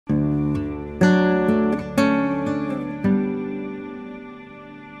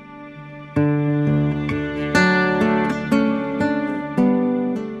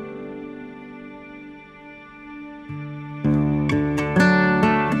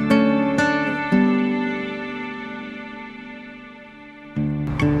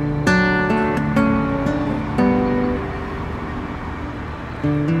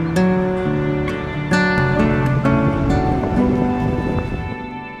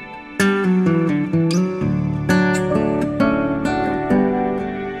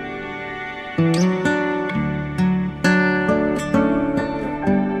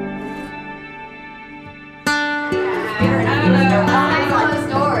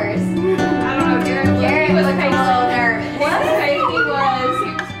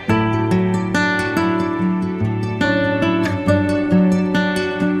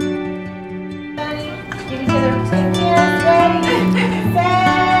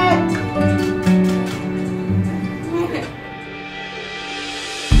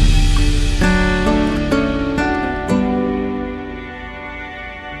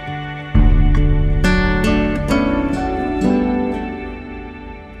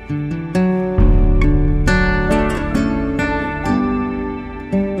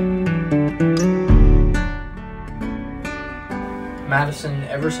Allison,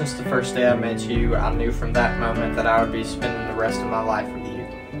 ever since the first day I met you, I knew from that moment that I would be spending the rest of my life with you.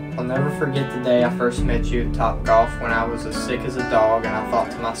 I'll never forget the day I first met you at Topgolf when I was as sick as a dog and I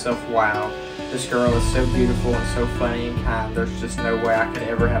thought to myself, wow, this girl is so beautiful and so funny and kind, there's just no way I could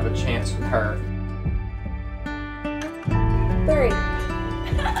ever have a chance with her. 3.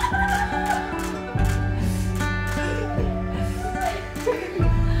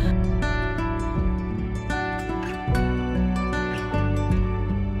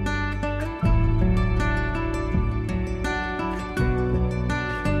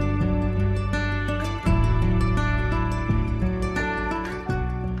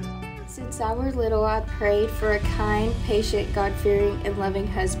 Since I was little, I prayed for a kind, patient, God-fearing, and loving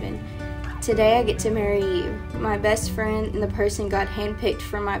husband. Today I get to marry you, my best friend and the person God handpicked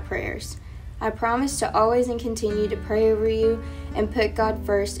for my prayers. I promise to always and continue to pray over you and put God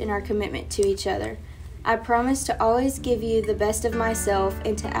first in our commitment to each other. I promise to always give you the best of myself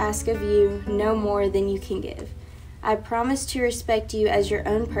and to ask of you no more than you can give. I promise to respect you as your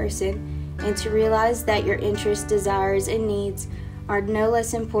own person and to realize that your interests, desires, and needs are no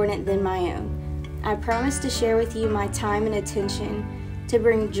less important than my own. I promise to share with you my time and attention to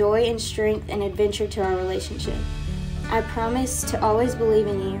bring joy and strength and adventure to our relationship. I promise to always believe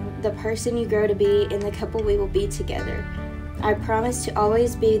in you, the person you grow to be, and the couple we will be together. I promise to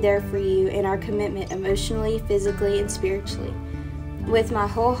always be there for you in our commitment emotionally, physically, and spiritually. With my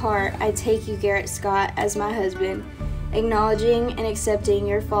whole heart, I take you, Garrett Scott, as my husband, acknowledging and accepting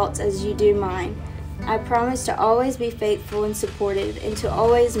your faults as you do mine. I promise to always be faithful and supportive and to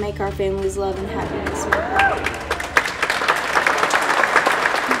always make our families love and happiness.